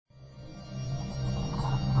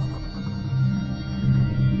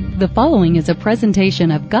The following is a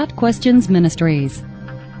presentation of Got Questions Ministries.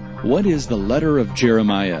 What is the letter of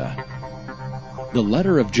Jeremiah? The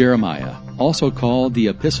letter of Jeremiah, also called the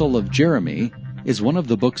Epistle of Jeremy, is one of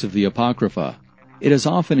the books of the Apocrypha. It is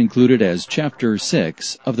often included as chapter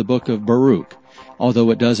 6 of the book of Baruch,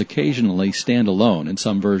 although it does occasionally stand alone in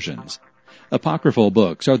some versions. Apocryphal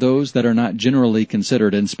books are those that are not generally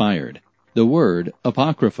considered inspired. The word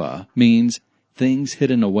apocrypha means things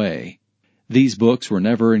hidden away. These books were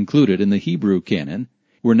never included in the Hebrew canon,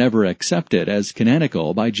 were never accepted as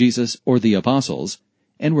canonical by Jesus or the apostles,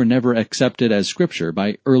 and were never accepted as scripture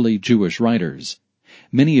by early Jewish writers.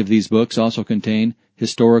 Many of these books also contain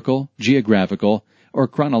historical, geographical, or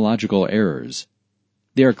chronological errors.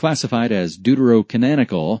 They are classified as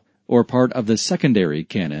deuterocanonical or part of the secondary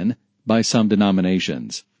canon by some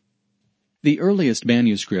denominations. The earliest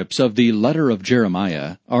manuscripts of the letter of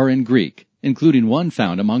Jeremiah are in Greek, including one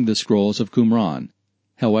found among the scrolls of Qumran.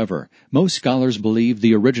 However, most scholars believe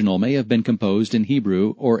the original may have been composed in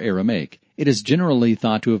Hebrew or Aramaic. It is generally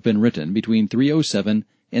thought to have been written between 307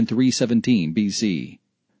 and 317 BC.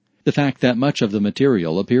 The fact that much of the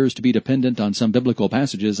material appears to be dependent on some biblical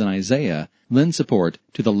passages in Isaiah lends support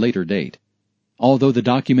to the later date. Although the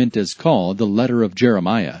document is called the Letter of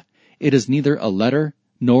Jeremiah, it is neither a letter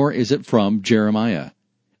nor is it from Jeremiah.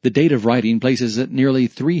 The date of writing places it nearly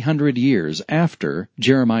 300 years after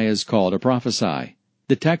Jeremiah is called to prophesy.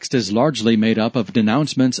 The text is largely made up of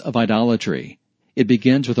denouncements of idolatry. It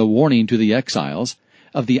begins with a warning to the exiles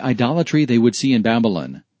of the idolatry they would see in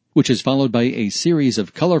Babylon, which is followed by a series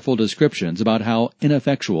of colorful descriptions about how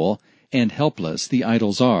ineffectual and helpless the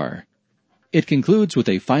idols are. It concludes with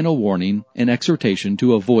a final warning and exhortation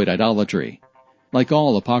to avoid idolatry. Like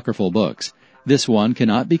all apocryphal books, this one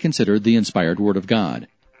cannot be considered the inspired Word of God.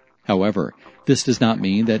 However, this does not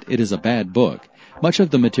mean that it is a bad book. Much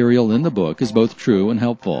of the material in the book is both true and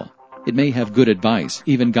helpful. It may have good advice,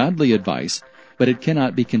 even godly advice, but it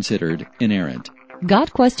cannot be considered inerrant.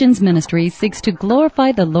 Got Questions Ministries seeks to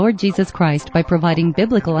glorify the Lord Jesus Christ by providing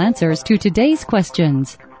biblical answers to today's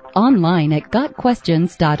questions. Online at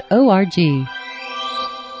gotquestions.org.